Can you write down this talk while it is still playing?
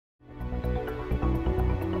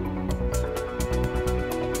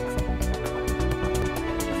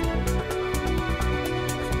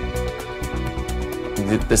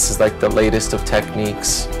this is like the latest of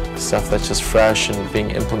techniques, stuff that's just fresh and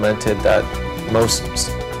being implemented that most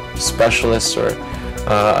specialists or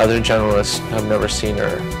other generalists have never seen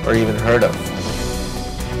or even heard of.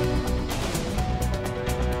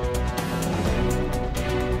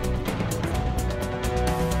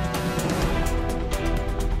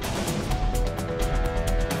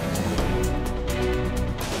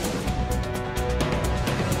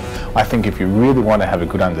 I think if you really want to have a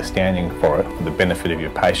good understanding for it, for the benefit of your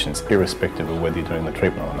patients, irrespective of whether you're doing the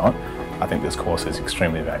treatment or not, I think this course is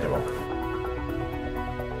extremely valuable.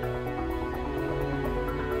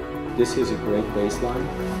 This is a great baseline.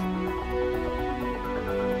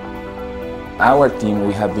 Our team,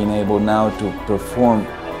 we have been able now to perform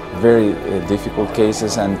very difficult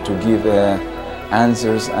cases and to give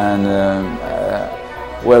answers and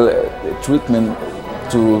treatment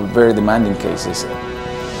to very demanding cases.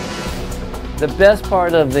 The best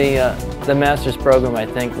part of the master's program, I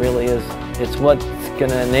think, really is it's what's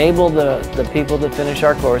going to enable the people to finish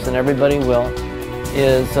our course, and everybody will,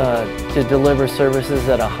 is to deliver services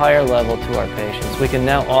at a higher level to our patients. We can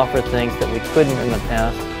now offer things that we couldn't in the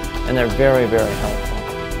past, and they're very, very helpful.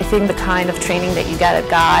 I think the kind of training that you get at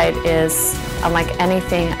gIDE is unlike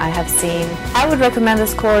anything I have seen. I would recommend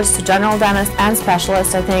this course to general dentists and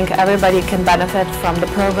specialists. I think everybody can benefit from the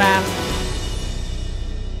program.